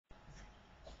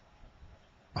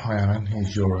Hi Alan,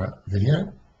 here's your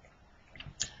video.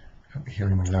 Hope you're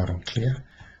hearing me loud and clear.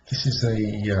 This is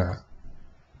the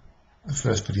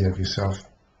first video of yourself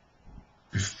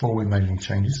before we made any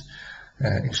changes.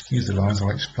 Excuse the lines,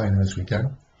 I'll explain them as we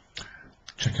go.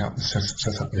 Check out the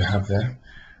setup you have there.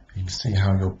 You can see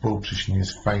how your ball position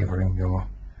is favouring your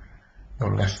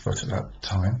left foot at that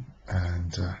time.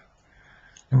 And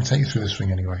let me take you through the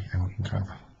swing anyway, and we can kind of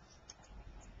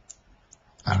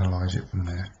analyse it from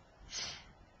there.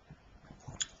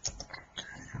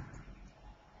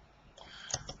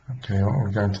 Okay, what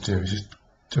we're going to do is just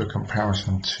do a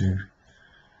comparison to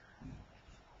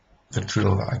the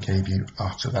drill that I gave you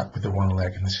after that with the one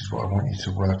leg, and this is what I want you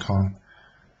to work on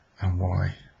and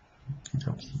why.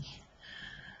 Okay,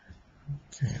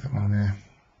 that one there.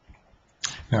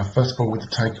 Now, first of all, with the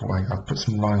takeaway, I've put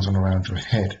some lines on around your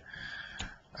head,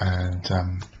 and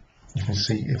you can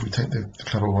see if we take the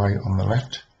club away on the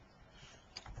left,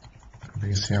 you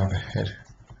can see how the head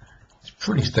is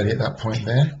pretty steady at that point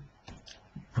there.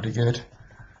 Pretty good.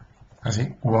 As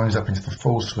it winds up into the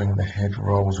full swing, the head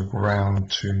rolls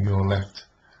around to your left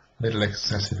a little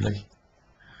excessively.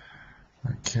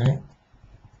 Okay.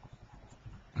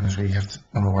 As we have to,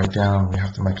 on the way down, we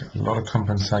have to make a lot of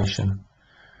compensation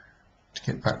to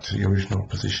get back to the original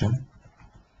position.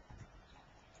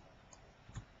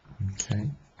 Okay.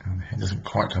 And the head doesn't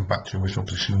quite come back to the original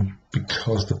position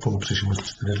because the ball position was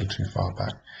just a little too far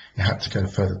back. It had to go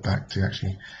further back to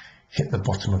actually hit the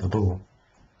bottom of the ball.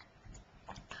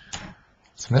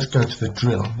 So let's go to the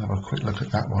drill and have a quick look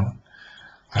at that one.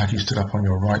 I had you stood up on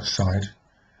your right side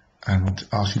and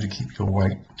asked you to keep your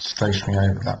weight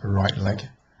stationary over that right leg.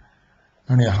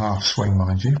 Only a half swing,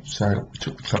 mind you, so we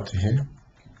took the club to here.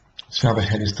 See how the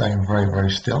head is staying very, very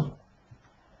still.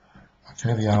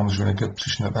 Okay, the arms are in a good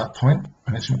position at that point,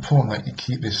 and it's important that you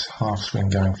keep this half swing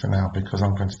going for now, because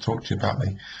I'm going to talk to you about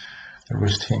the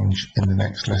wrist hinge in the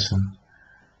next lesson.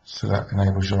 So that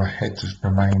enables your head to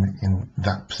remain in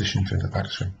that position during the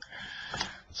backswing.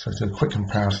 So do a quick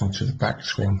comparison to the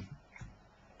backswing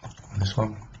on this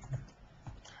one.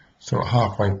 So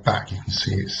halfway back you can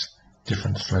see it's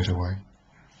different straight away.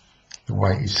 The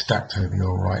weight is stacked over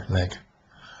your right leg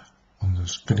on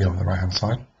this video on the right hand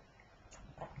side.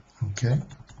 Okay.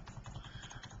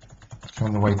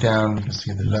 On the way down you can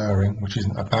see the lowering, which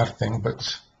isn't a bad thing,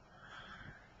 but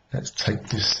let's take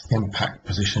this impact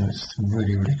position. It's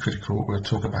really, really critical. We'll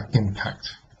talk about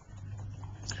impact.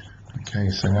 Okay,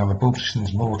 so now the ball position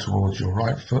is more towards your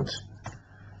right foot,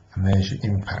 and there's your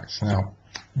impact. Now,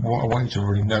 what I want you to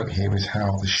really note here is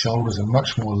how the shoulders are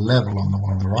much more level on the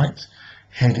one on the right.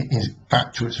 Head is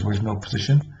back to its original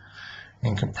position,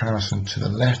 in comparison to the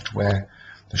left, where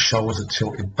the shoulders are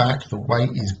tilted back, the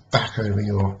weight is back over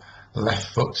your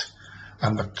left foot,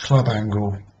 and the club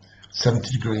angle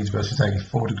 70 degrees versus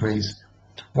 84 degrees.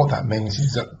 What that means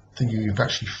is that you've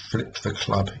actually flipped the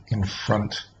club in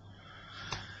front,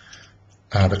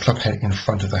 the club head in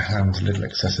front of the hand a little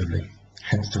excessively.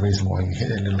 Hence the reason why you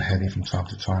hit it a little heavy from time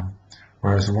to time.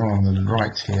 Whereas the one on the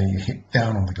right here, you hit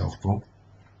down on the golf ball,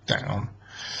 down,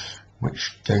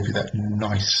 which gave you that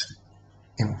nice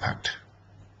impact.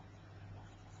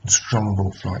 Strong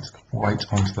ball flight, weight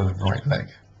onto the right leg.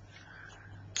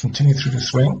 Continue through the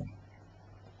swing.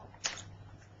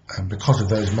 And because of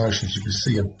those motions, you can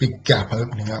see a big gap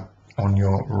opening up on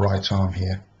your right arm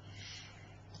here.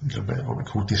 A little bit of what we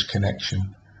call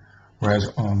disconnection.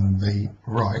 Whereas on the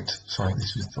right, sorry,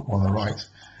 this is the one on the right,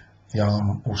 the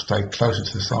arm will stay closer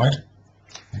to the side.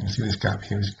 You can see this gap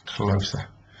here is closer,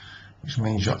 which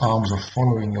means your arms are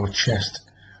following your chest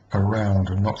around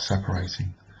and not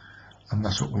separating. And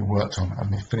that's what we worked on.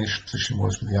 And the finished position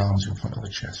was with the arms in front of the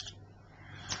chest.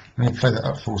 Let me play that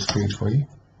up full speed for you.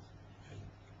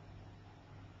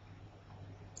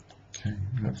 Okay,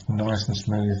 looks nice and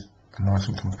smooth and nice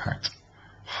and compact.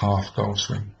 Half golf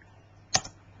swing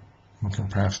in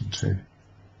comparison to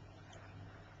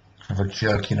kind of a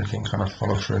jerky looking kind of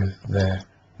follow through there,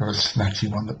 or a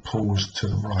snatchy one that pulls to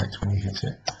the right when you hit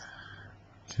it.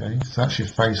 Okay, so that's your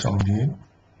face on view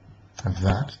of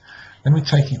that. Let me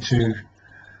take you to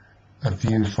a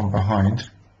view from behind.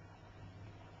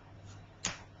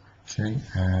 Okay,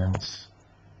 and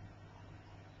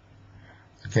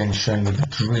again showing you the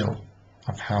drill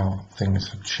of how things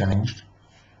have changed.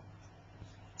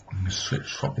 I'm going to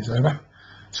swap these over.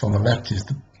 So on the left is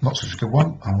the not such a good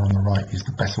one, and on the right is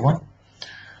the better one.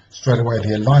 Straight away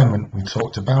the alignment we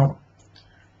talked about,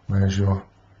 whereas your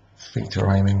feet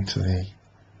are aiming to the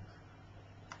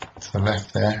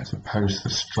left there, as opposed to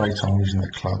straight on using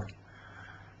the club.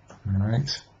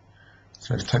 Alright,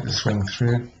 so let's take the swing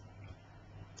through.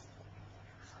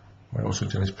 What I also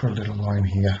do is put a little line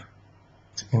here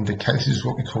to indicate. This is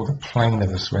what we call the plane of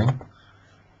the swing,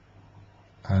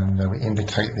 and we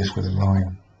indicate this with a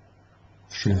line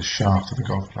through the shaft of the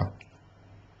golf club.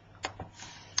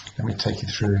 Let me take you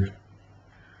through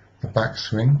the back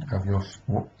swing of your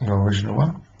original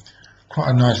one.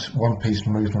 Quite a nice one-piece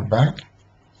movement back,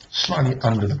 slightly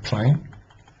under the plane,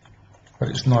 but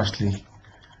it's nicely,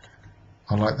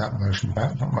 I like that motion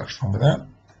back, not much wrong with that.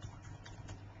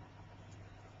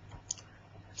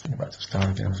 Think about to start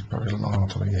again, it's probably long on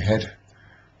top of your head,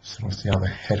 so as the other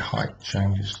head height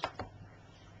changes.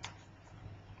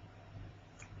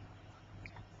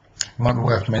 It might be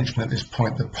worth mentioning at this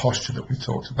point the posture that we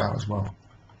talked about as well.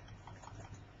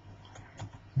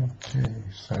 Okay,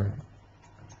 so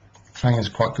plane is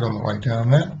quite good on the way down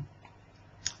there.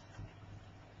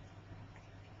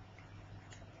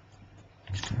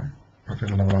 Okay, put a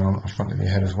little line on the front of your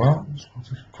head as well. Just want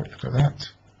to quick look at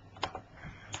that.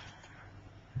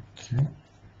 Okay.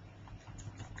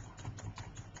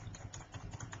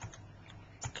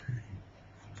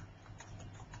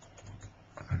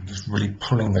 And just really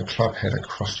pulling the club head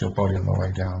across your body on the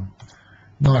way down.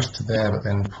 Nice to there, but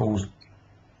then pulls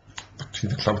to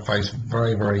the club face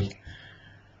very, very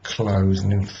close,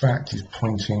 and in fact is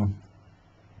pointing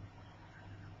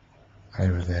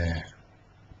over there.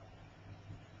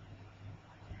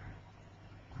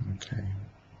 Okay,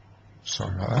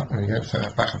 sorry about that. There we go. Take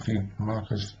that back a few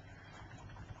markers.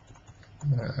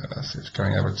 That's it's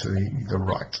going over to the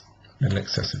right, a little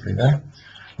excessively there.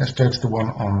 Let's go to the one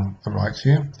on the right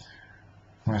here.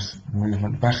 Nice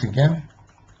movement back again.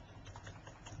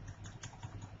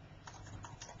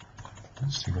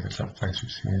 Let's see where the club face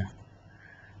is here.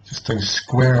 Just stay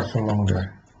square for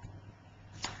longer.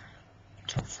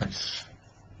 Club face.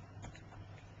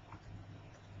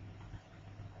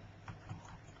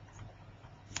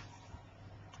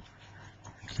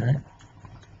 Okay.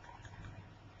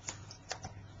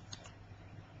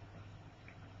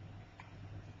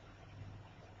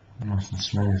 Nice and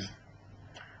smooth.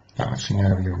 Balancing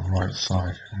over your right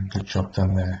side. Good job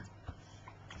done there.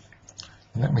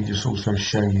 Let me just also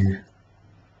show you.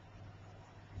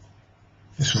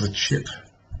 This was a chip,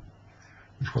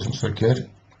 which wasn't so good.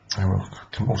 I will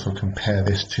also compare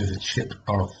this to the chip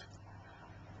of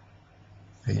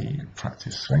the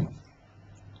practice swing.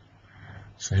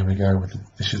 So here we go.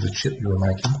 This is the chip you were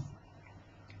making.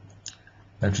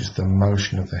 Notice the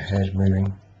motion of the head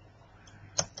moving,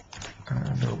 and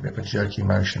a little bit of a jerky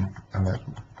motion, and the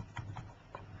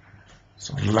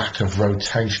sort of lack of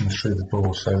rotation through the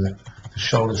ball. So the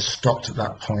shoulders stopped at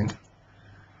that point, and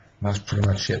that's pretty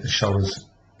much it. The shoulders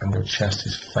and your chest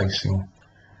is facing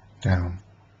down,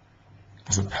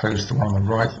 as opposed to the one on the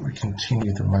right that we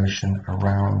continue the motion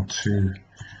around to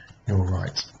your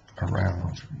right,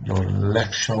 around your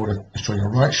left shoulder, so your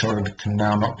right shoulder can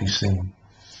now not be seen.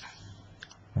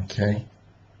 Okay,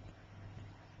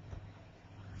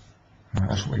 and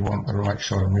that's what we want, the right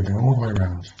shoulder moving all the way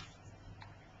around.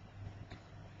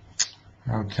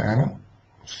 Okay,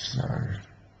 so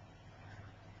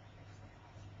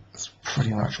that's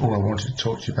pretty much all I wanted to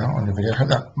talk to you about on the video. I hope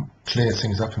that clears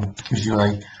things up and gives you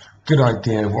a good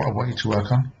idea of what I want you to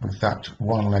work on with that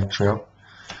one leg drill.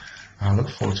 I look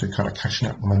forward to kind of catching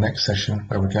up on the next session,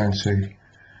 where we're going to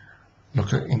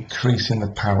look at increasing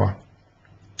the power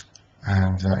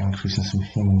and increasing some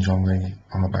hinge on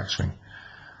the backswing.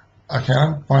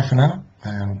 Okay, bye for now,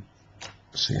 and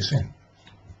see you soon.